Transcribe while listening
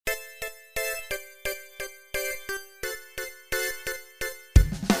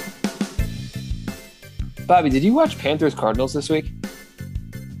Bobby, did you watch Panthers Cardinals this week?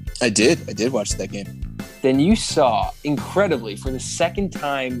 I did. I did watch that game. Then you saw, incredibly, for the second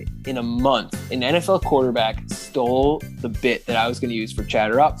time in a month, an NFL quarterback stole the bit that I was going to use for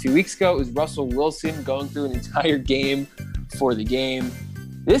Chatter Up. A few weeks ago, it was Russell Wilson going through an entire game for the game.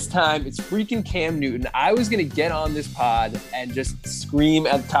 This time, it's freaking Cam Newton. I was going to get on this pod and just scream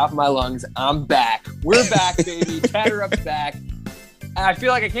at the top of my lungs, I'm back. We're back, baby. Chatter Up's back. And I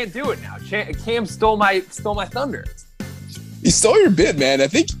feel like I can't do it now. Cam stole my thunder. He stole your bit, man. I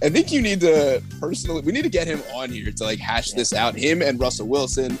think you need to we need to get him on here to hash this out. Him and Russell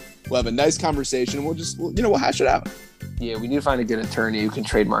Wilson. We'll have a nice conversation. We'll hash it out. Yeah, we need to find a good attorney who can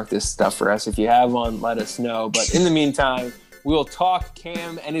trademark this stuff for us. If you have one, let us know. But in the meantime, we'll talk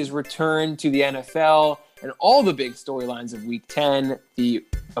Cam and his return to the NFL and all the big storylines of Week 10, the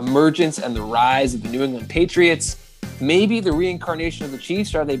emergence and the rise of the New England Patriots, maybe the reincarnation of the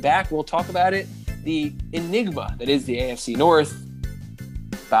Chiefs. Are they back? We'll talk about it. The enigma that is the AFC North,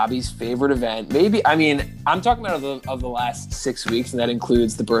 Bobby's favorite event. I'm talking about of the last 6 weeks, and that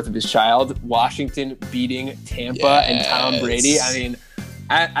includes the birth of his child, Washington beating Tampa and Tom Brady.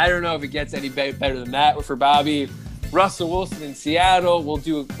 I don't know if it gets any better than that for Bobby. Russell Wilson in Seattle. We'll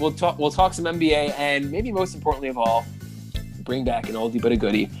talk some NBA, and maybe most importantly of all, bring back an oldie but a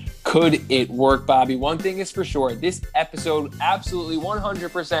goodie. Could it work, Bobby? One thing is for sure, this episode absolutely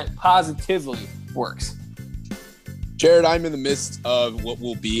 100% positively works. Jared, I'm in the midst of what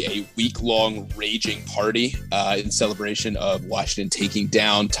will be a week-long raging party in celebration of Washington taking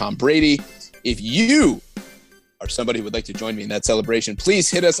down Tom Brady. If you are somebody who would like to join me in that celebration,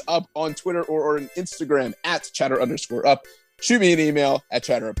 please hit us up on Twitter or on Instagram at chatter_up. Shoot me an email at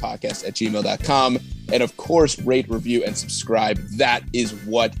chatteruppodcast@gmail.com. And of course, rate, review, and subscribe. That is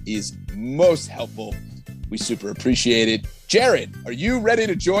what is most helpful. We super appreciate it. Jared, are you ready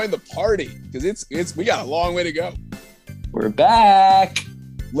to join the party? Because we got a long way to go. We're back.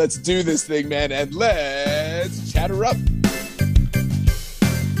 Let's do this thing, man, and let's chatter up.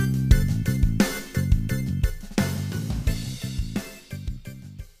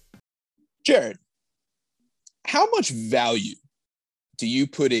 Jared, how much value do you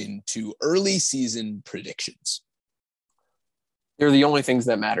put into early season predictions? They're the only things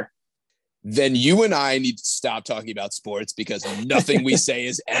that matter. Then you and I need to stop talking about sports because nothing we say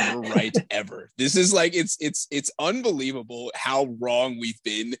is ever right, ever. This is it's unbelievable how wrong we've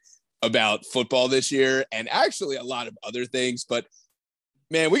been about football this year and actually a lot of other things. But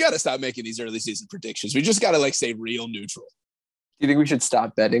man, we got to stop making these early season predictions. We just got to stay real neutral. Do you think we should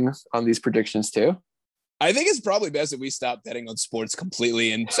stop betting on these predictions too? I think it's probably best if we stop betting on sports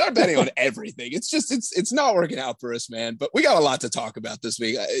completely and start betting on everything. It's not working out for us, man. But we got a lot to talk about this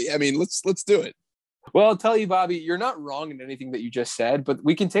week. Let's do it. Well, I'll tell you, Bobby, you're not wrong in anything that you just said, but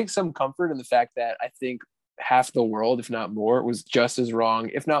we can take some comfort in the fact that I think half the world, if not more, was just as wrong,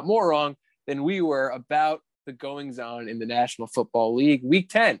 if not more wrong, than we were about the goings-on in the National Football League. Week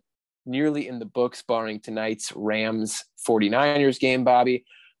 10, nearly in the books, barring tonight's Rams 49ers game, Bobby.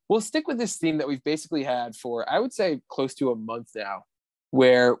 We'll stick with this theme that we've basically had for, I would say, close to a month now,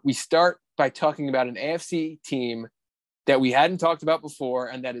 where we start by talking about an AFC team that we hadn't talked about before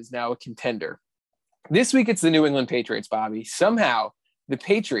and that is now a contender. This week, it's the New England Patriots, Bobby. Somehow, the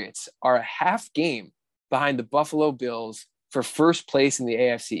Patriots are a half game behind the Buffalo Bills for first place in the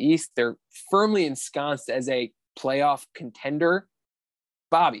AFC East. They're firmly ensconced as a playoff contender.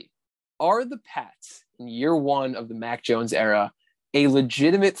 Bobby, are the Pats in year one of the Mac Jones era a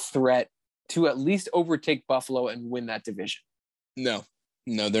legitimate threat to at least overtake Buffalo and win that division? No,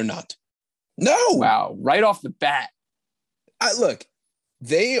 they're not. No. Wow. Right off the bat. Look,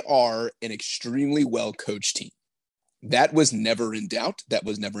 they are an extremely well-coached team. That was never in doubt. That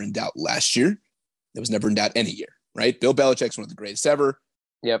was never in doubt last year. That was never in doubt any year, right? Bill Belichick's one of the greatest ever.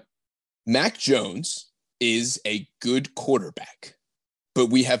 Yep. Mac Jones is a good quarterback, but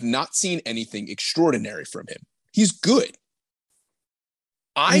we have not seen anything extraordinary from him. He's good.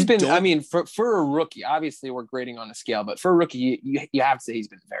 For a rookie, obviously we're grading on a scale, but for a rookie, you have to say he's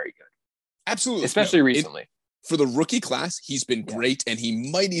been very good. Absolutely. Especially recently. For the rookie class, he's been great, and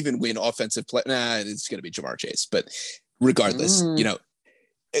he might even win offensive play. It's going to be Jamar Chase, but regardless,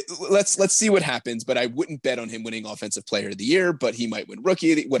 let's see what happens, but I wouldn't bet on him winning offensive player of the year, but he might win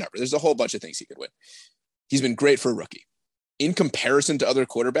rookie, whatever. There's a whole bunch of things he could win. He's been great for a rookie. In comparison to other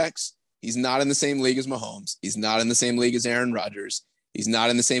quarterbacks, he's not in the same league as Mahomes. He's not in the same league as Aaron Rodgers. He's not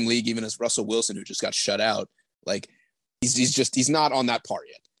in the same league even as Russell Wilson, who just got shut out. He's not on that par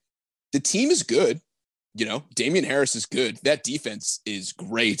yet. The team is good. Damian Harris is good. That defense is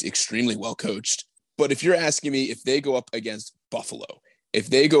great, extremely well coached. But if you're asking me if they go up against Buffalo, if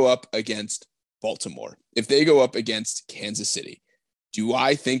they go up against Baltimore, if they go up against Kansas City, do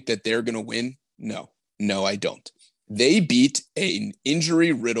I think that they're going to win? No, I don't. They beat an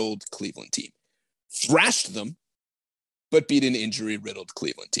injury-riddled Cleveland team, thrashed them, but beat an injury-riddled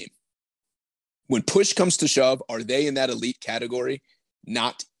Cleveland team. When push comes to shove, are they in that elite category?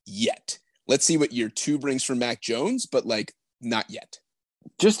 Not yet. Let's see what year 2 brings for Mac Jones, but not yet.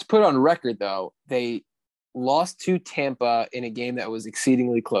 Just to put on record, though, they lost to Tampa in a game that was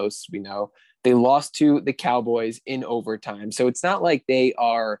exceedingly close, we know. They lost to the Cowboys in overtime. So it's not like they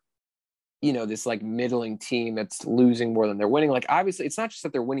are, this middling team that's losing more than they're winning. Obviously, it's not just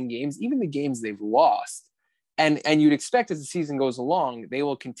that they're winning games, even the games they've lost. And you'd expect as the season goes along, they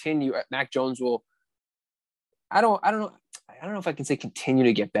will continue. Mac Jones will, I don't know if I can say continue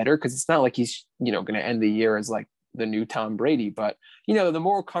to get better, because it's not like he's, going to end the year as the new Tom Brady. But, the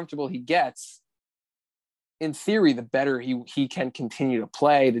more comfortable he gets, in theory, the better he can continue to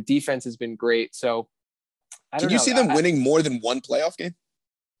play. The defense has been great. So can you see them winning more than one playoff game?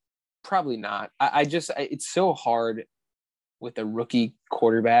 Probably not. It's so hard with a rookie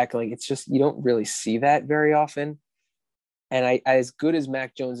quarterback. It's just, you don't really see that very often. And as good as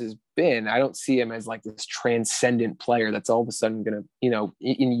Mac Jones has been, I don't see him as this transcendent player that's all of a sudden going to,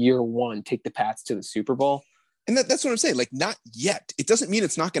 in year 1, take the Pats to the Super Bowl. And that's what I'm saying. Not yet. It doesn't mean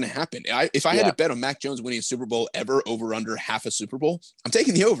it's not going to happen. If I had to bet on Mac Jones winning a Super Bowl ever over under half a Super Bowl, I'm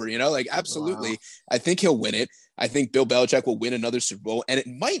taking the over, absolutely. Wow. I think he'll win it. I think Bill Belichick will win another Super Bowl, and it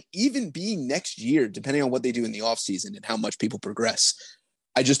might even be next year, depending on what they do in the offseason and how much people progress.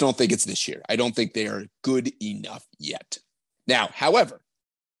 I just don't think it's this year. I don't think they are good enough yet. Now, however,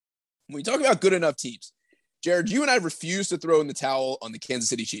 when we talk about good enough teams, Jared, you and I refuse to throw in the towel on the Kansas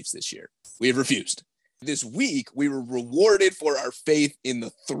City Chiefs this year. We have refused. This week, we were rewarded for our faith in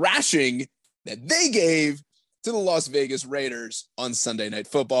the thrashing that they gave to the Las Vegas Raiders on Sunday Night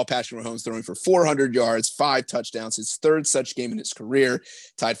Football. Patrick Mahomes throwing for 400 yards, 5 touchdowns, his 3rd such game in his career,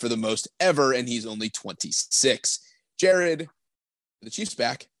 tied for the most ever, and he's only 26. Jared, the Chiefs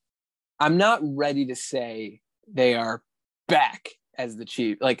back? I'm not ready to say they are back as the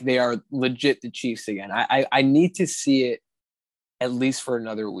Chiefs. They are legit the Chiefs again. I need to see it at least for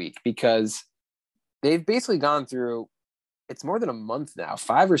another week, because they've basically gone through, it's more than a month now,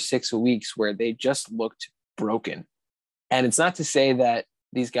 5 or 6 weeks where they just looked broken. And it's not to say that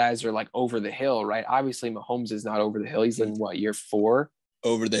these guys are over the hill, right? Obviously, Mahomes is not over the hill. He's in year 4?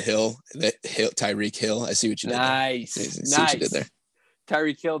 Over the hill, Tyreek Hill. I see what you did. Nice. See what you did there.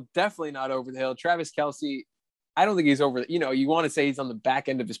 Tyreek Hill, definitely not over the hill. Travis Kelce, I don't think he's over. You want to say he's on the back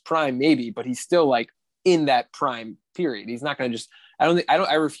end of his prime, maybe, but he's still in that prime period. He's not going to just,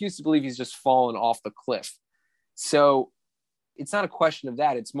 I refuse to believe he's just fallen off the cliff. So it's not a question of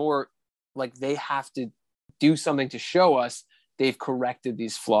that. It's more they have to do something to show us they've corrected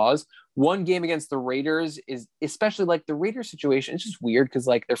these flaws. One game against the Raiders is, especially the Raiders situation, it's just weird because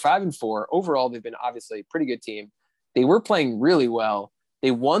they're 5-4. Overall, they've been obviously a pretty good team. They were playing really well. They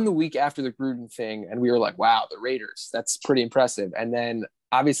won the week after the Gruden thing, and we were like, wow, the Raiders, that's pretty impressive. And then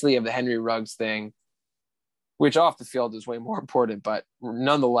obviously of the Henry Ruggs thing, which off the field is way more important, but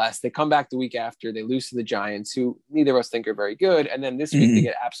nonetheless, they come back the week after, they lose to the Giants, who neither of us think are very good. And then this week they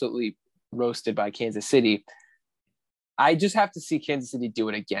get absolutely roasted by Kansas City. I just have to see Kansas City do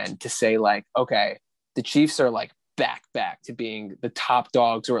it again to say okay, the Chiefs are back to being the top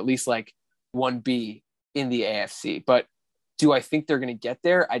dogs, or at least 1B in the AFC. But do I think they're going to get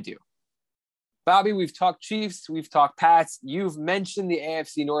there? I do. Bobby, we've talked Chiefs, we've talked Pats. You've mentioned the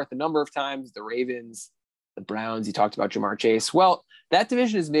AFC North a number of times, the Ravens, the Browns. You talked about Jamar Chase. Well, that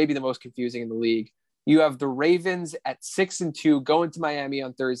division is maybe the most confusing in the league. You have the Ravens at 6-2 going to Miami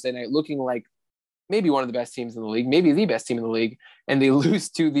on Thursday night, looking like maybe one of the best teams in the league, maybe the best team in the league, and they lose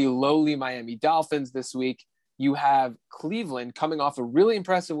to the lowly Miami Dolphins this week. You have Cleveland coming off a really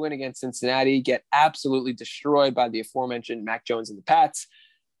impressive win against Cincinnati, get absolutely destroyed by the aforementioned Mac Jones and the Pats.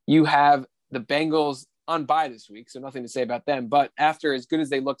 You have the Bengals on bye this week, so nothing to say about them. But after as good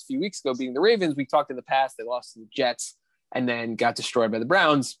as they looked a few weeks ago beating the Ravens, we talked in the past, they lost to the Jets and then got destroyed by the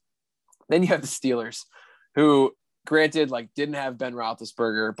Browns. Then you have the Steelers, who granted didn't have Ben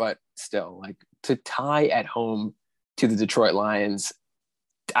Roethlisberger, but still to tie at home to the Detroit Lions,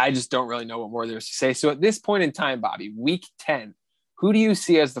 I just don't really know what more there's to say. So at this point in time, Bobby, week 10, who do you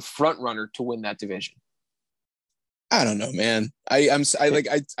see as the front runner to win that division? I don't know, man. I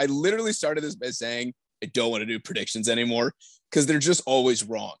literally started this by saying I don't want to do predictions anymore because they're just always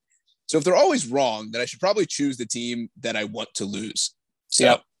wrong. So if they're always wrong, then I should probably choose the team that I want to lose.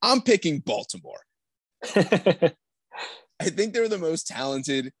 So I'm picking Baltimore. I think they're the most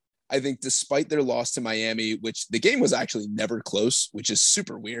talented. I think despite their loss to Miami, which the game was actually never close, which is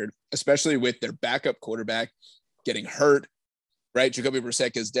super weird, especially with their backup quarterback getting hurt, right? Jacoby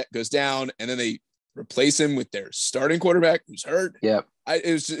Brissett goes down, and then they replace him with their starting quarterback who's hurt. Yep.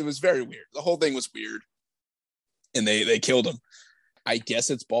 It was very weird. The whole thing was weird, and they killed him. I guess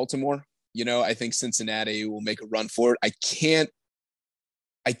it's Baltimore. I think Cincinnati will make a run for it. I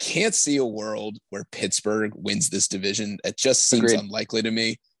can't see a world where Pittsburgh wins this division. It just seems unlikely to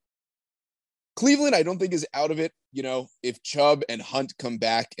me. Cleveland, I don't think is out of it. If Chubb and Hunt come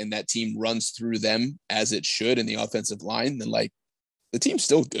back and that team runs through them as it should in the offensive line, then the team's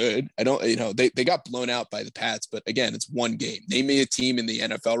still good. I don't, they got blown out by the Pats, but again, it's one game. Name me a team in the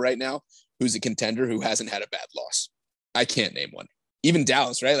NFL right now who's a contender who hasn't had a bad loss. I can't name one. Even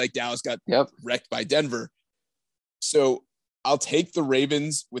Dallas, right? Like Dallas got wrecked by Denver. So I'll take the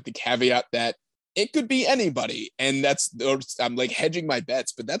Ravens with the caveat that it could be anybody. And I'm like hedging my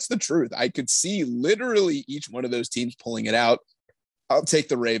bets, but that's the truth. I could see literally each one of those teams pulling it out. I'll take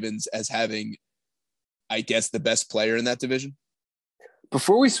the Ravens as having, I guess, the best player in that division.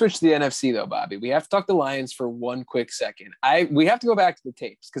 Before we switch to the NFC, though, Bobby, we have to talk the Lions for one quick second. We have to go back to the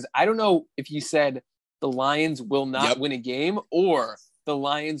tapes because I don't know if you said the Lions will not win a game or the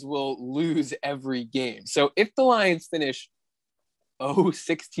Lions will lose every game. So if the Lions finish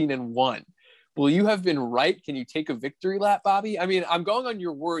 16-1, will you have been right? Can you take a victory lap, Bobby? I mean, I'm going on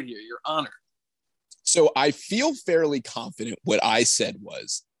your word here, your honor. So I feel fairly confident what I said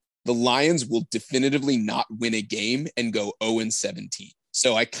was the Lions will definitively not win a game and go 0-17.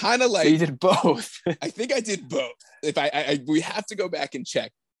 So I kind of So you did both. I think I did both. If we have to go back and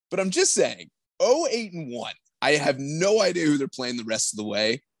check, but I'm just saying 0-8-1. I have no idea who they're playing the rest of the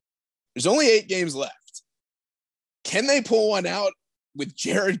way. There's only 8 games left. Can they pull one out with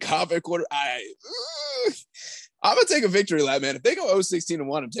Jared Goff at quarter? I'm going to take a victory lap, man. If they go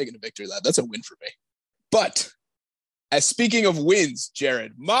 0-16-1, I'm taking a victory lap. That's a win for me. But as speaking of wins,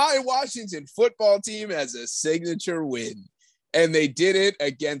 Jared, my Washington football team has a signature win. And they did it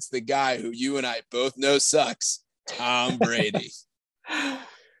against the guy who you and I both know sucks, Tom Brady.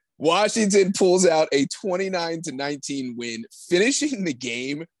 Washington pulls out a 29-19 win, finishing the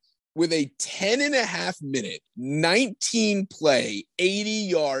game with a 10.5-minute, 19-play,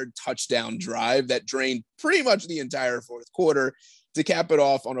 80-yard touchdown drive that drained pretty much the entire fourth quarter to cap it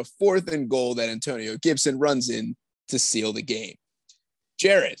off on a 4th and goal that Antonio Gibson runs in to seal the game.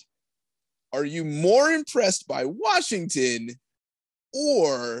 Jared, are you more impressed by Washington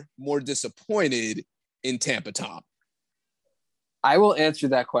or more disappointed in Tampa, Tom? I will answer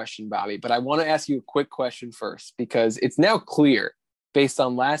that question, Bobby, but I want to ask you a quick question first because it's now clear based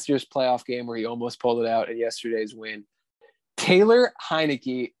on last year's playoff game where he almost pulled it out and yesterday's win. Taylor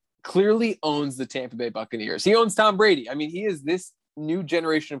Heinicke clearly owns the Tampa Bay Buccaneers. He owns Tom Brady. I mean, he is this new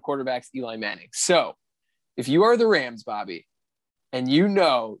generation of quarterbacks, Eli Manning. So if you are the Rams, Bobby, and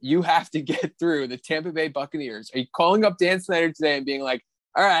you have to get through the Tampa Bay Buccaneers, are you calling up Dan Snyder today and being like,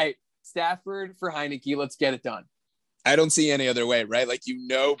 all right, Stafford for Heinicke, let's get it done? I don't see any other way, right? Like,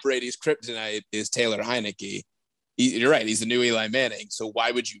 Brady's kryptonite is Taylor Heinicke. You're right. He's the new Eli Manning. So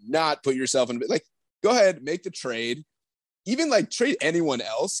why would you not put yourself in go ahead, make the trade, even trade anyone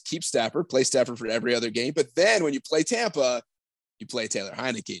else, keep Stafford, play Stafford for every other game. But then when you play Tampa, you play Taylor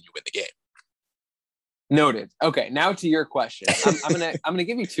Heinicke and you win the game. Noted. Okay. Now to your question. I'm going to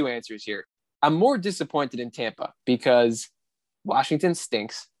give you 2 answers here. I'm more disappointed in Tampa because Washington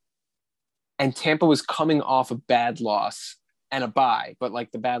stinks. And Tampa was coming off a bad loss and a bye, but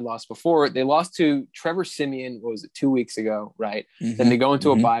the bad loss before, they lost to Trevor Siemian, what was it, 2 weeks ago, right? Mm-hmm. Then they go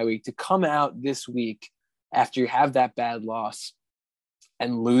into a bye week to come out this week after you have that bad loss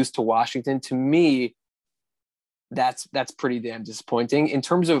and lose to Washington. To me, that's pretty damn disappointing. In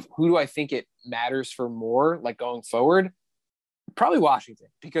terms of who do I think it matters for more, going forward, probably Washington,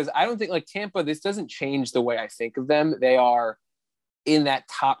 because I don't think Tampa, this doesn't change the way I think of them. They are in that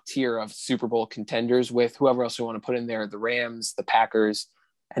top tier of Super Bowl contenders with whoever else we want to put in there, the Rams, the Packers,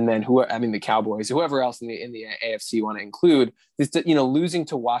 and then the Cowboys, whoever else in the AFC you want to include. This, losing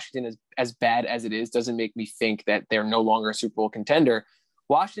to Washington as bad as it is doesn't make me think that they're no longer a Super Bowl contender.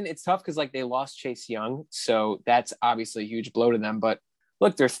 Washington, it's tough because they lost Chase Young, so that's obviously a huge blow to them. But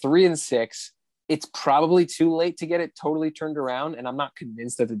look, they're 3-6. It's probably too late to get it totally turned around, and I'm not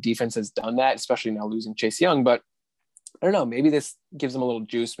convinced that the defense has done that, especially now losing Chase Young. But I don't know. Maybe this gives them a little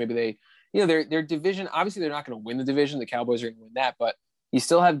juice. Maybe they, their division. Obviously, they're not going to win the division. The Cowboys are going to win that, but you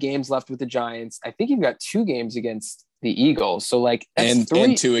still have games left with the Giants. I think you've got 2 games against the Eagles. So that's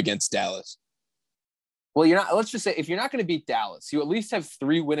and 2 against Dallas. Well, you're not. Let's just say if you're not going to beat Dallas, you at least have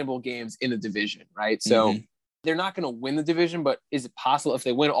 3 winnable games in the division, right? So they're not going to win the division, but is it possible if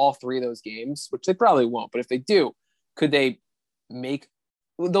they win all three of those games, which they probably won't, but if they do, could they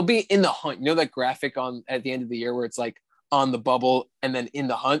they'll be in the hunt. You know that graphic at the end of the year where it's like on the bubble and then in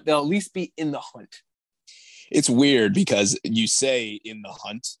the hunt? They'll at least be in the hunt. It's weird because you say in the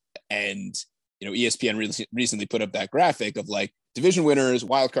hunt, and ESPN recently put up that graphic of like division winners,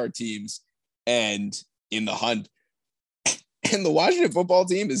 wildcard teams, and in the hunt. And the Washington football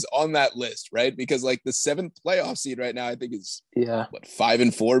team is on that list, right? Because like the 7th playoff seed right now, I think is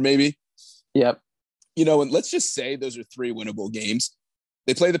 5-4 maybe. Yep. And let's just say those are 3 winnable games.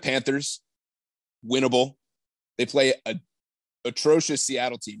 They play the Panthers, winnable. They play a atrocious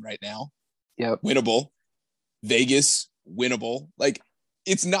Seattle team right now. Yep. Winnable. Vegas, winnable. Like,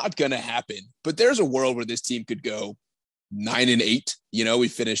 it's not going to happen. But there's a world where this team could go 9-8. We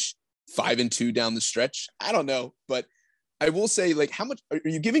finish 5-2 down the stretch. I don't know. But I will say, like, how much are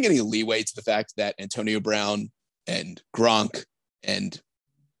you giving any leeway to the fact that Antonio Brown and Gronk and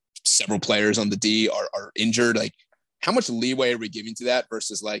several players on the D are injured? Like, how much leeway are we giving to that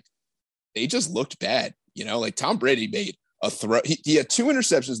versus like they just looked bad? Like Tom Brady made a throw. He had 2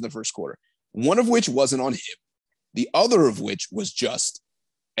 interceptions in the first quarter, one of which wasn't on him. The other of which was just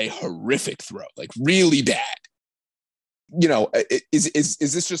a horrific throw, like really bad. Is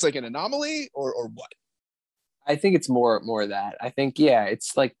this just like an anomaly or what? I think it's more of that. I think,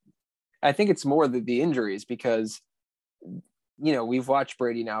 it's like, I think it's more the injuries because, we've watched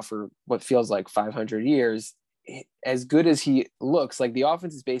Brady now for what feels like 500 years. As good as he looks, like the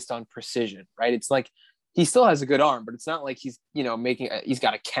offense is based on precision, right? It's like he still has a good arm, but it's not like he's, he's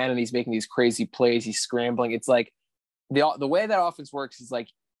got a cannon. He's making these crazy plays. He's scrambling. It's like the way that offense works is like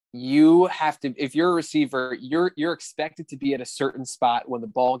you have to, if you're a receiver, you're expected to be at a certain spot when the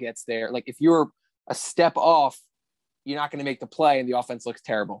ball gets there. Like if you're a step off, you're not going to make the play and the offense looks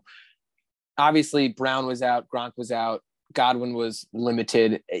terrible. Obviously, Brown was out, Gronk was out, Godwin was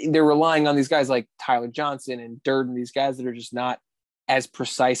limited. They're relying on these guys like Tyler Johnson and Durden, these guys that are just not as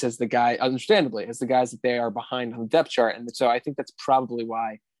precise as the guy, understandably, as the guys that they are behind on the depth chart. And so I think that's probably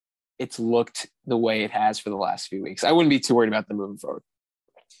why it's looked the way it has for the last few weeks. I wouldn't be too worried about them moving forward.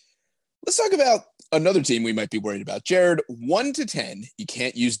 Let's talk about another team we might be worried about. Jared, 1 to 10, you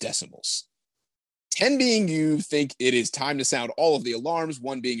can't use decimals. 10 being you think it is time to sound all of the alarms,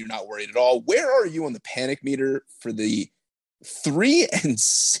 1 being you're not worried at all. Where are you on the panic meter for the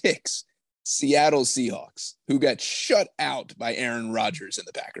 3-6 Seattle Seahawks, who got shut out by Aaron Rodgers and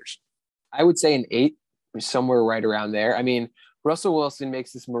the Packers? I would say an 8, somewhere right around there. I mean, Russell Wilson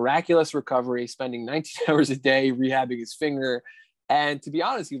makes this miraculous recovery, spending 19 hours a day rehabbing his finger. And to be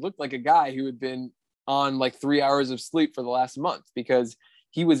honest, he looked like a guy who had been on like 3 hours of sleep for the last month because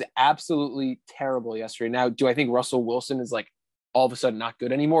he was absolutely terrible yesterday. Now, do I think Russell Wilson is like all of a sudden not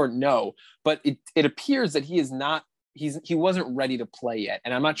good anymore? No, but it appears that he wasn't ready to play yet.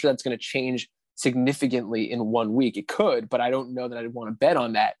 And I'm not sure that's going to change significantly in 1 week. It could, but I don't know that I'd want to bet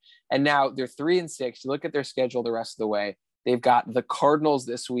on that. And now they're 3-6. You look at their schedule the rest of the way. They've got the Cardinals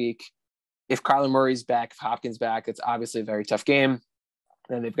this week. If Kyler Murray's back, if Hopkins back, it's obviously a very tough game.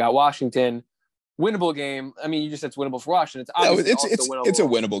 Then they've got Washington, winnable game. I mean, you just said it's winnable for Washington. It's a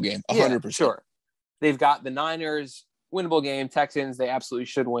winnable game, 100%. Yeah, sure. They've got the Niners, winnable game. Texans, they absolutely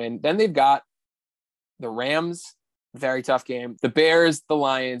should win. Then they've got the Rams, very tough game. The Bears, the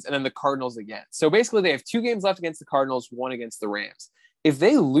Lions, and then the Cardinals again. So basically, they have 2 games left against the Cardinals, 1 against the Rams. If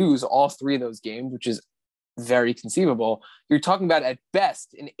they lose all 3 of those games, which is very conceivable, you're talking about at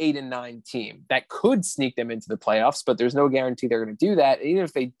best an 8-9 team that could sneak them into the playoffs, but there's no guarantee they're going to do that. And even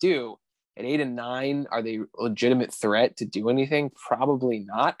if they do, at 8-9, are they a legitimate threat to do anything? Probably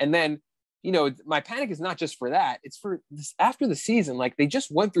not. And then, my panic is not just for that. It's for this after the season. Like they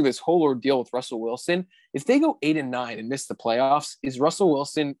just went through this whole ordeal with Russell Wilson. If they go 8-9 and miss the playoffs, is Russell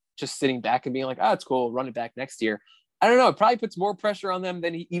Wilson just sitting back and being like, oh, it's cool, run it back next year? I don't know. It probably puts more pressure on them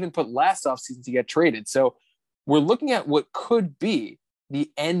than he even put last offseason to get traded. So we're looking at what could be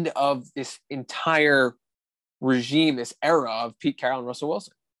the end of this entire regime, this era of Pete Carroll and Russell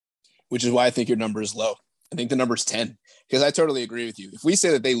Wilson. Which is why I think your number is low. I think the number's 10 because I totally agree with you. If we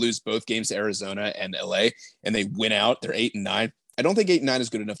say that they lose both games to Arizona and LA and they win out, they're 8-9. I don't think 8-9 is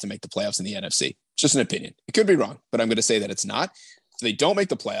good enough to make the playoffs in the NFC. It's just an opinion. It could be wrong, but I'm going to say that it's not. So they don't make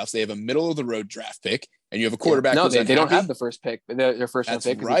the playoffs. They have a middle of the road draft pick and you have a quarterback. No, they don't have the first pick. Their first round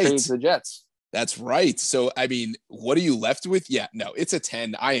pick is traded to the Jets. That's right. So, I mean, what are you left with? Yeah, no, it's a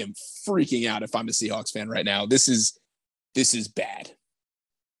 10. I am freaking out if I'm a Seahawks fan right now. This is bad.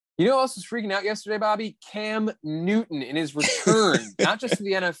 You know who else was freaking out yesterday, Bobby? Cam Newton in his return, not just to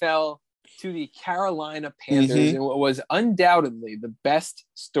the NFL, to the Carolina Panthers, and what was undoubtedly the best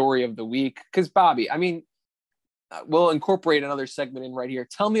story of the week. Because, Bobby, I mean, we'll incorporate another segment in right here.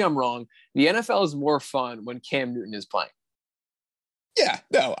 Tell me I'm wrong. The NFL is more fun when Cam Newton is playing. Yeah,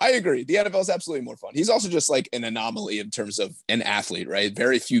 no, I agree. The NFL is absolutely more fun. He's also just like an anomaly in terms of an athlete, right?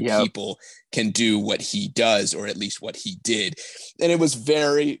 Very few people can do what he does, or at least what he did. And it was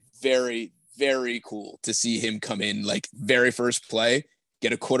very, very, very cool to see him come in, like very first play,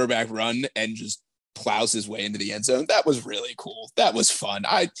 get a quarterback run, and just plows his way into the end zone. That was really cool. That was fun.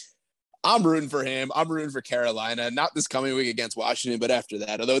 I'm rooting for him. I'm rooting for Carolina, not this coming week against Washington, but after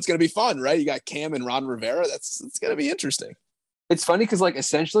that. Although it's going to be fun, right? You got Cam and Ron Rivera. It's going to be interesting. It's funny because, like,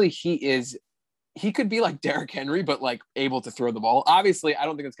 essentially he could be like Derrick Henry, but like able to throw the ball. Obviously, I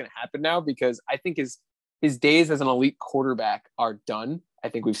don't think it's going to happen now because I think his days as an elite quarterback are done. I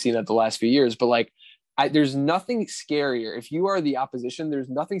think we've seen that the last few years, but like, there's nothing scarier. If you are the opposition, there's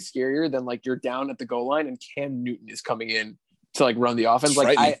nothing scarier than like you're down at the goal line and Cam Newton is coming in to like run the offense.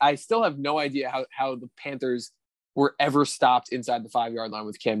 Like I still have no idea how the Panthers were ever stopped inside the 5-yard line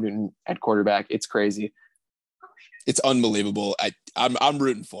with Cam Newton at quarterback. It's crazy. It's unbelievable. I'm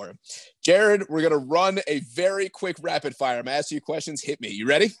rooting for him. Jared, we're going to run a very quick rapid fire. I'm going to ask you questions. Hit me. You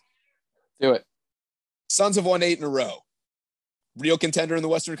ready? Do it. Suns have won 8 in a row. Real contender in the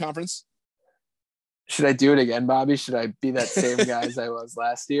Western Conference? Should I do it again, Bobby? Should I be that same guy as I was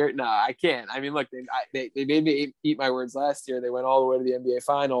last year? No, I can't. I mean, look, they made me eat my words last year. They went all the way to the NBA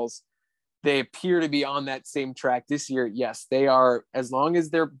Finals. They appear to be on that same track this year. Yes, they are. As long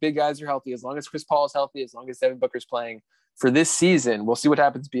as their big guys are healthy, as long as Chris Paul is healthy, as long as Devin Booker's playing for this season, we'll see what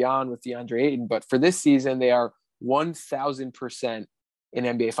happens beyond with DeAndre Ayton. But for this season, they are 1,000% an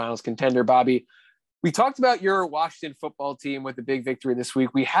NBA Finals contender. Bobby, we talked about your Washington football team with the big victory this week.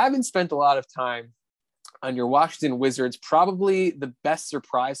 We haven't spent a lot of time on your Washington Wizards, probably the best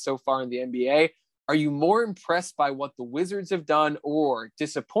surprise so far in the NBA. Are you more impressed by what the Wizards have done or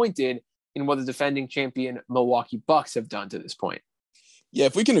disappointed in what the defending champion Milwaukee Bucks have done to this point? Yeah,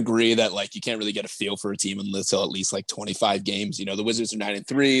 if we can agree that like you can't really get a feel for a team until at least like 25 games. You know, the Wizards are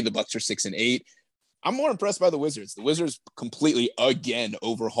 9-3, the Bucks are 6-8. I'm more impressed by the Wizards. The Wizards completely again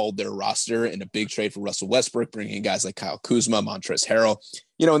overhauled their roster in a big trade for Russell Westbrook, bringing in guys like Kyle Kuzma, Montrezl Harrell.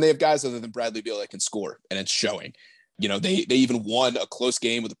 You know, and they have guys other than Bradley Beal that can score, and it's showing. You know, they even won a close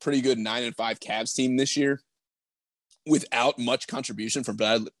game with a pretty good 9-5 Cavs team this year without much contribution from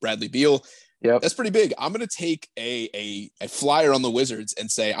Bradley Beal. Yep. That's pretty big. I'm going to take a flyer on the Wizards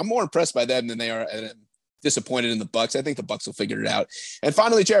and say I'm more impressed by them than they are disappointed in the Bucks. I think the Bucks will figure it out. And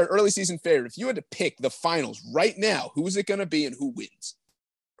finally, Jared, early season favorite. If you had to pick the finals right now, who is it going to be and who wins?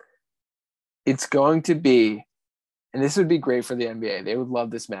 It's going to be, and this would be great for the NBA. They would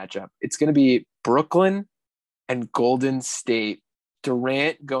love this matchup. It's going to be Brooklyn and Golden State.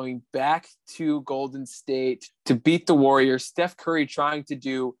 Durant going back to Golden State to beat the Warriors. Steph Curry trying to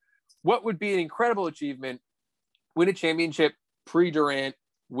do what would be an incredible achievement, win a championship pre-Durant,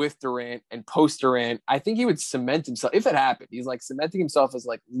 with Durant, and post-Durant. I think he would cement himself, if it happened. He's like cementing himself as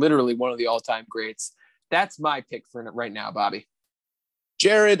like literally one of the all-time greats. That's my pick for right now, Bobby.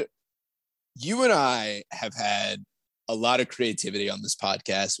 Jared, you and I have had a lot of creativity on this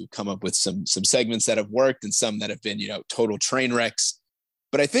podcast. We've come up with some segments that have worked and some that have been, you know, total train wrecks.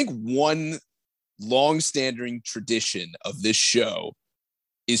 But I think one long-standing tradition of this show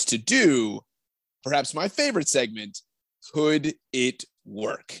is to do perhaps my favorite segment, Could It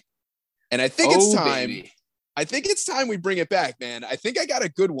Work? And I think it's time. Baby. I think it's time we bring it back, man. I think I got a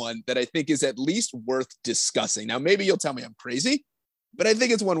good one that I think is at least worth discussing. Now, maybe you'll tell me I'm crazy, but I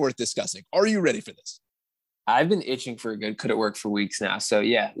think it's one worth discussing. Are you ready for this? I've been itching for a good Could It Work for weeks now. So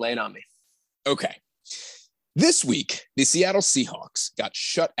yeah, lay it on me. Okay. This week, the Seattle Seahawks got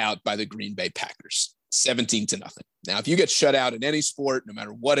shut out by the Green Bay Packers, 17-0. Now, if you get shut out in any sport, no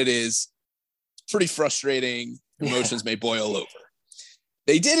matter what it is, it's pretty frustrating. Emotions may boil over.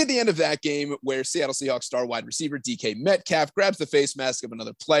 They did at the end of that game where Seattle Seahawks star wide receiver DK Metcalf grabs the face mask of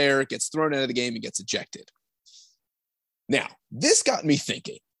another player, gets thrown out of the game, and gets ejected. Now, this got me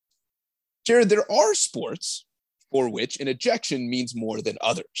thinking. Jared, there are sports for which an ejection means more than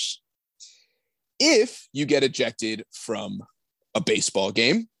others. If you get ejected from a baseball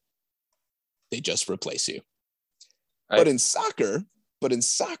game, they just replace you. Right. But in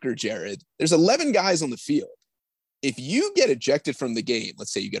soccer, Jared, there's 11 guys on the field. If you get ejected from the game,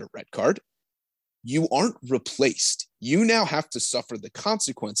 let's say you get a red card, you aren't replaced. You now have to suffer the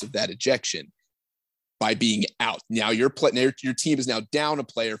consequence of that ejection by being out. Now your team is now down a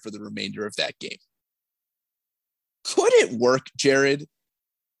player for the remainder of that game. Could it work, Jared?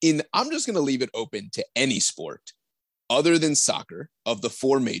 I'm just going to leave it open to any sport other than soccer of the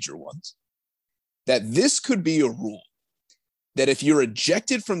 4 major ones, that this could be a rule that if you're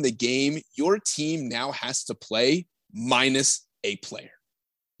ejected from the game, your team now has to play minus a player.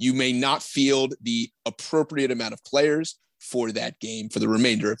 You may not field the appropriate amount of players for that game, for the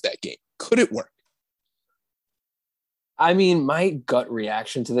remainder of that game. Could it work? I mean, my gut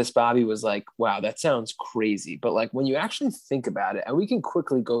reaction to this, Bobby, was like, wow, that sounds crazy. But like when you actually think about it, and we can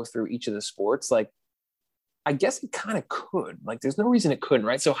quickly go through each of the sports, like I guess it kind of could. Like there's no reason it couldn't,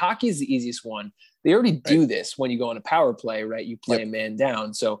 right? So hockey is the easiest one. They already do this when you go on a power play, right? You play a man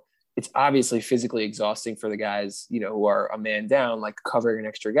down. So it's obviously physically exhausting for the guys, you know, who are a man down, like covering an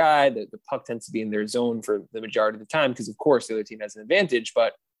extra guy. The puck tends to be in their zone for the majority of the time because, of course, the other team has an advantage.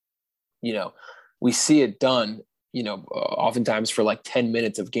 But, you know, we see it done, you know, oftentimes for like 10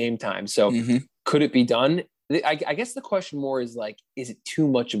 minutes of game time. So could it be done? I guess the question more is like, is it too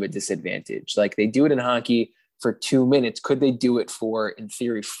much of a disadvantage? Like they do it in hockey for 2 minutes. Could they do it for, in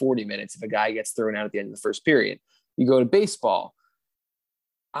theory, 40 minutes if a guy gets thrown out at the end of the first period? You go to baseball.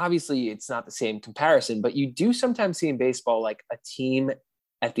 Obviously, it's not the same comparison, but you do sometimes see in baseball, like a team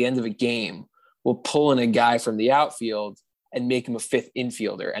at the end of a game will pull in a guy from the outfield and make him a fifth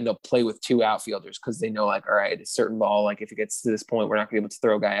infielder, and they'll play with two outfielders because they know, like, all right, a certain ball, like if it gets to this point, we're not going to be able to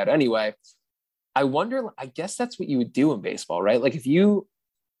throw a guy out anyway. I wonder, I guess that's what you would do in baseball, right? Like if you're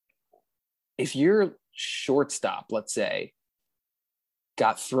shortstop, let's say,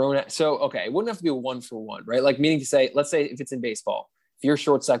 got thrown at, so, okay, it wouldn't have to be a 1-for-1, right? Like meaning to say, let's say if it's in baseball, if your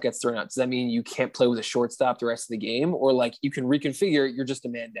shortstop gets thrown out, does that mean you can't play with a shortstop the rest of the game? Or like you can reconfigure, you're just a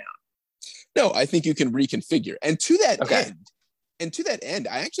man down? No, I think you can reconfigure. And to that end,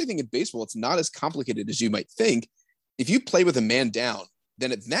 I actually think in baseball, it's not as complicated as you might think. If you play with a man down,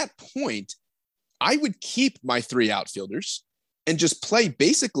 then at that point, I would keep my three outfielders and just play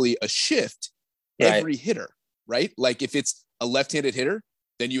basically a shift every hitter, right? Like if it's a left-handed hitter,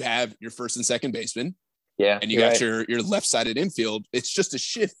 then you have your first and second baseman. Yeah. And you got your left-sided infield. It's just a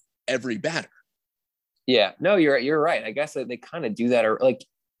shift every batter. Yeah. No, you're right. I guess that they kind of do that, or like,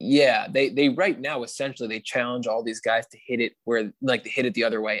 yeah, they right now, essentially they challenge all these guys to hit it where like to hit it the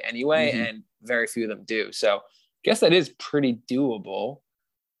other way anyway. And very few of them do. So I guess that is pretty doable.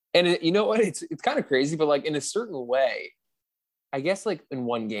 And you know what? It's kind of crazy, but like in a certain way, I guess like in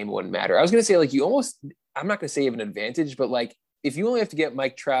one game, it wouldn't matter. I was going to say like I'm not going to say you have an advantage, but like if you only have to get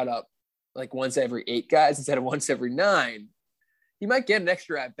Mike Trout up like once every 8 guys instead of once every 9, you might get an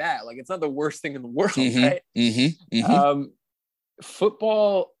extra at bat. Like it's not the worst thing in the world, right?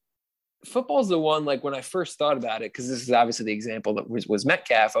 Football's the one, like when I first thought about it, because this is obviously the example that was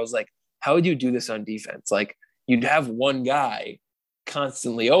Metcalf, I was like, how would you do this on defense? Like you'd have one guy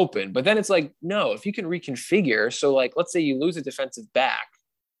constantly open, but then it's like, no, if you can reconfigure, so like let's say you lose a defensive back,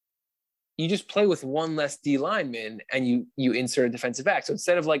 you just play with one less D lineman and you insert a defensive back. So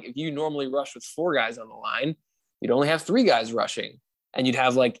instead of like, if you normally rush with 4 guys on the line, you'd only have 3 guys rushing, and you'd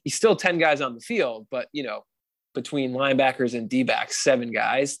have like, you still 10 guys on the field, but you know, between linebackers and D-backs, 7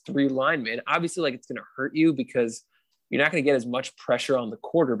 guys, 3 linemen. Obviously, like it's going to hurt you because you're not going to get as much pressure on the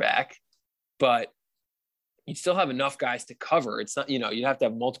quarterback, but you still have enough guys to cover. It's not, you know, you have to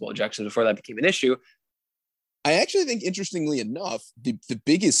have multiple ejections before that became an issue. I actually think, interestingly enough, the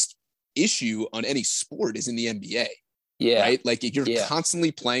biggest issue on any sport is in the NBA. Yeah. Right? Like if you're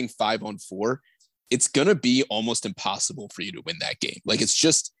constantly playing 5-on-4, it's going to be almost impossible for you to win that game. Like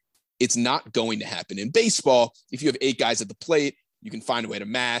it's not going to happen. In baseball, if you have 8 guys at the plate, you can find a way to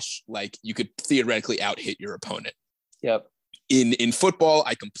mash. Like you could theoretically out hit your opponent. Yep. In football,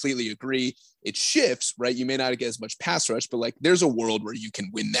 I completely agree. It shifts, right? You may not get as much pass rush, but like there's a world where you can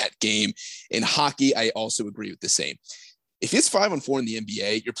win that game. In hockey, I also agree with the same. If it's 5-on-4 in the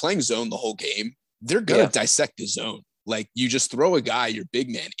NBA, you're playing zone the whole game. They're going to dissect the zone. Like you just throw a guy, your big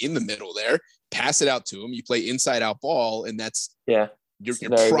man, in the middle there, pass it out to him. You play inside out ball, and that's You're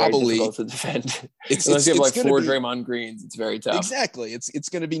probably very difficult to defend. Unless you have like 4 Draymond Greens, it's very tough. Exactly. It's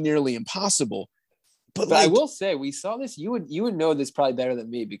going to be nearly impossible. But like, I will say, we saw this. You would know this probably better than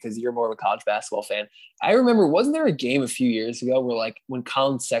me because you're more of a college basketball fan. I remember, wasn't there a game a few years ago where like when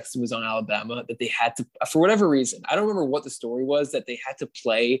Colin Sexton was on Alabama that they had to, for whatever reason, I don't remember what the story was, that they had to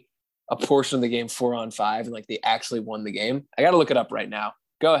play a portion of the game 4-on-5 and like they actually won the game. I got to look it up right now.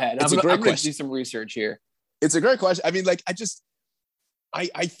 Go ahead. I'm going to do some research here. It's a great question. I mean, like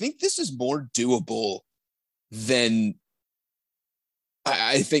I think this is more doable than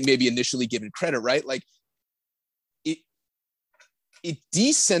I think maybe initially given credit, right? Like it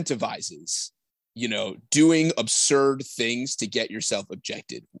decentivizes, you know, doing absurd things to get yourself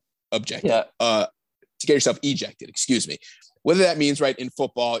ejected, to get yourself ejected, excuse me. Whether that means, right, in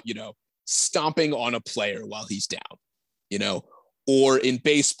football, you know, stomping on a player while he's down, you know, or in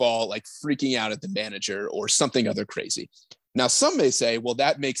baseball, like freaking out at the manager or something other crazy. Now, some may say, well,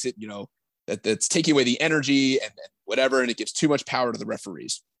 that makes it, that's taking away the energy and whatever, and it gives too much power to the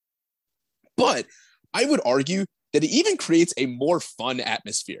referees. But I would argue that it even creates a more fun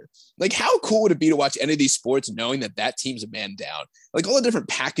atmosphere. Like, how cool would it be to watch any of these sports knowing that that team's a man down? Like, all the different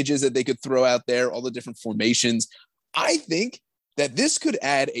packages that they could throw out there, all the different formations. I think that this could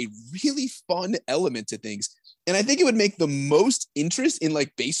add a really fun element to things. And I think it would make the most interest in,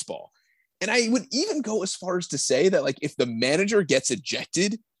 like, baseball. And I would even go as far as to say that, like, if the manager gets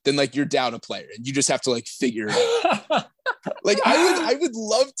ejected, then, like, you're down a player and you just have to, like, figure it out. Like, I would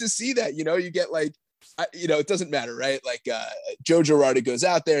love to see that. You get, like, it doesn't matter, right? Like, Joe Girardi goes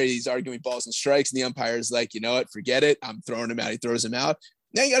out there, he's arguing balls and strikes, and the umpire's like, you know what, forget it, I'm throwing him out. He throws him out.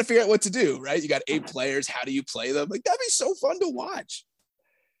 Now you got to figure out what to do, right? You got 8 players. How do you play them? Like, that'd be so fun to watch.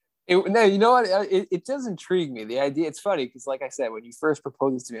 No, you know what? It does intrigue me. The idea, it's funny because, like I said, when you first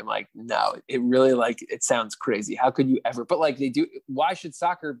proposed this to me, I'm like, no, it really, like, it sounds crazy. How could you ever? But, like, they do. Why should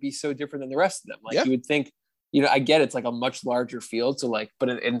soccer be so different than the rest of them? Like, You would think, I get it's like a much larger field. So, like, but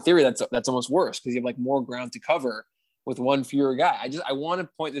in theory, that's almost worse because you have, like, more ground to cover with one fewer guy. I want to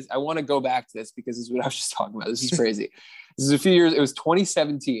point this. I want to go back to this because this is what I was just talking about. This is crazy. This is a few years. It was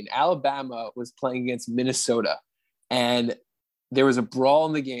 2017. Alabama was playing against Minnesota, and there was a brawl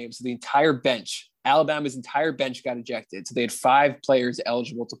in the game. So the entire bench, Alabama's entire bench got ejected. So they had 5 players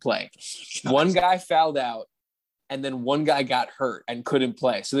eligible to play. One guy fouled out, and then one guy got hurt and couldn't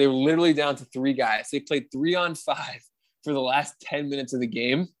play. So they were literally down to 3 guys. They played 3-on-5 for the last 10 minutes of the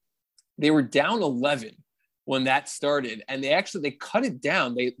game. They were down 11 when that started. And they cut it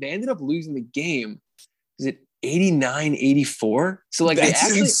down. They ended up losing the game. Is it 89-84? So, like, That's they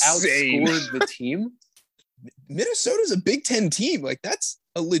actually insane. outscored the team. Minnesota's a Big Ten team. Like, that's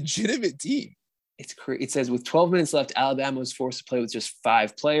a legitimate team. It says with 12 minutes left, Alabama was forced to play with just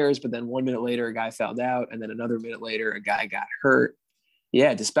 5 players, but then 1 minute later, a guy fouled out, and then another minute later, a guy got hurt.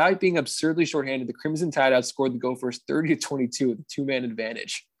 Yeah, despite being absurdly shorthanded, the Crimson Tide outscored the Gophers 30-22 with a 2-man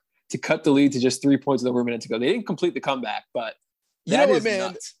advantage to cut the lead to just 3 points with over a minute to go. They didn't complete the comeback, but that is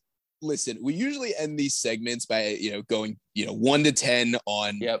nuts. Listen, we usually end these segments by, going, 1 to 10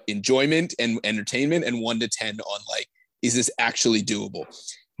 on enjoyment and entertainment, and 1 to 10 on, like, is this actually doable?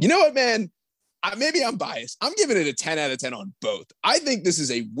 You know what, man? Maybe I'm biased. I'm giving it a 10 out of 10 on both. I think this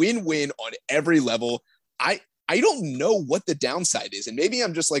is a win-win on every level. I don't know what the downside is, and maybe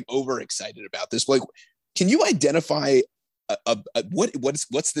I'm just, like, overexcited about this. Like, can you identify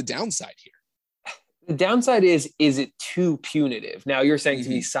what's the downside here? The downside is it too punitive? Now you're saying to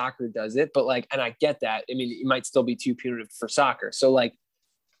me soccer does it, but, like, and I get that. I mean, it might still be too punitive for soccer. So, like,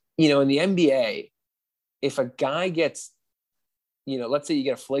 in the NBA, if a guy gets, let's say you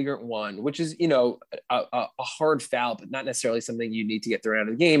get a flagrant 1, which is, a hard foul, but not necessarily something you need to get thrown out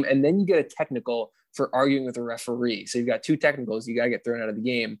of the game. And then you get a technical for arguing with a referee. So you've got 2 technicals, you got to get thrown out of the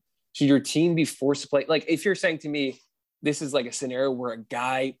game. Should your team be forced to play? Like, if you're saying to me, this is like a scenario where a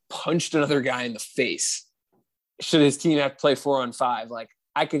guy punched another guy in the face, should his team have to play 4-on-5? Like,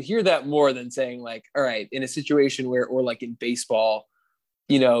 I could hear that more than saying, like, all right, in a situation where, or like in baseball,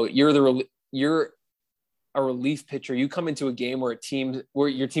 you're a relief pitcher. You come into a game where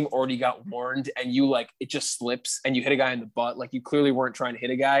your team already got warned, and it just slips and you hit a guy in the butt. Like, you clearly weren't trying to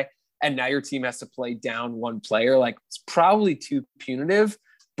hit a guy, and now your team has to play down 1 player. Like, it's probably too punitive,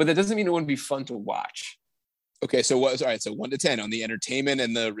 but that doesn't mean it wouldn't be fun to watch. Okay, so all right, so 1 to 10 on the entertainment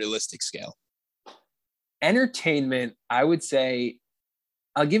and the realistic scale. Entertainment, I would say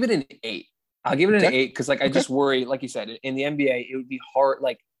I'll give it an 8. I'll give it an 8 because, like, I just worry, like you said, in the NBA, it would be hard.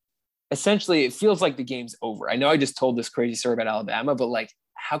 Like, essentially, it feels like the game's over. I know I just told this crazy story about Alabama, but, like,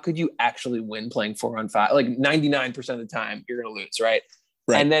 how could you actually win playing 4-on-5? Like, 99% of the time, you're going to lose, right?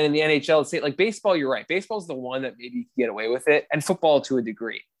 And then in the NHL, say, like, baseball, you're right. Baseball's the one that maybe you can get away with it, and football to a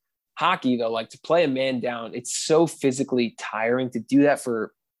degree. Hockey, though, like, to play a man down, it's so physically tiring to do that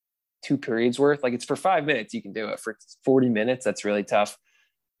for 2 periods worth. Like, it's for 5 minutes, you can do it. For 40 minutes, that's really tough.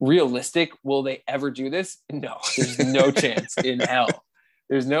 Realistic, will they ever do this? No, there's no chance in hell.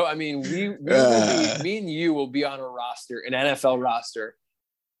 There's no, I mean, me and you will be on a roster, an NFL roster,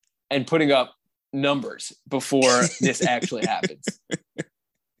 and putting up numbers before this actually happens.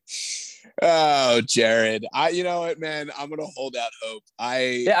 Oh, Jared, you know what, man? I'm going to hold out hope.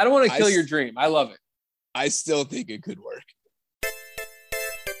 I don't want to kill your dream. I love it. I still think it could work.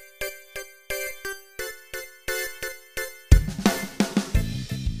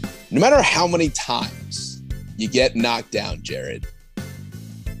 No matter how many times you get knocked down, Jared,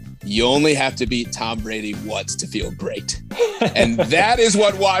 you only have to beat Tom Brady once to feel great. And that is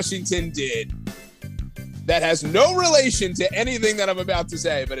what Washington did. That has no relation to anything that I'm about to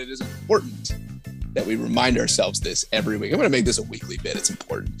say, but it is important. that we remind ourselves this every week. I'm going to make this a weekly bit. It's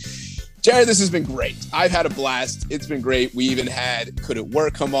important. Jared, this has been great. I've had a blast. It's been great. We even had Could It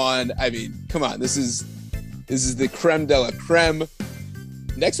Work come on. I mean, come on. This is the creme de la creme.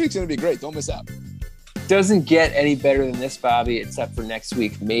 Next week's going to be great. Don't miss out. Doesn't get any better than this, Bobby, except for next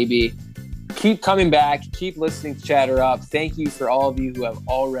week, maybe. Keep coming back. Keep listening to Chatter Up. Thank you for all of you who have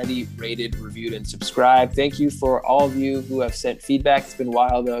already rated, reviewed, and subscribed. Thank you for all of you who have sent feedback. It's been a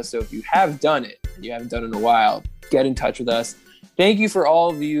while, though, so if you have done it, and you haven't done it in a while, get in touch with us. Thank you for all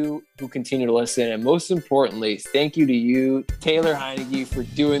of you who continue to listen. And most importantly, thank you to you, Taylor Heineke, for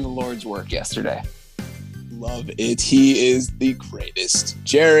doing the Lord's work yesterday. Love it. He is the greatest.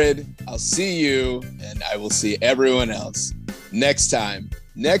 Jared, I'll see you, and I will see everyone else next time,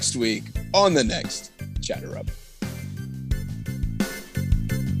 next week, on the next Chatter Up.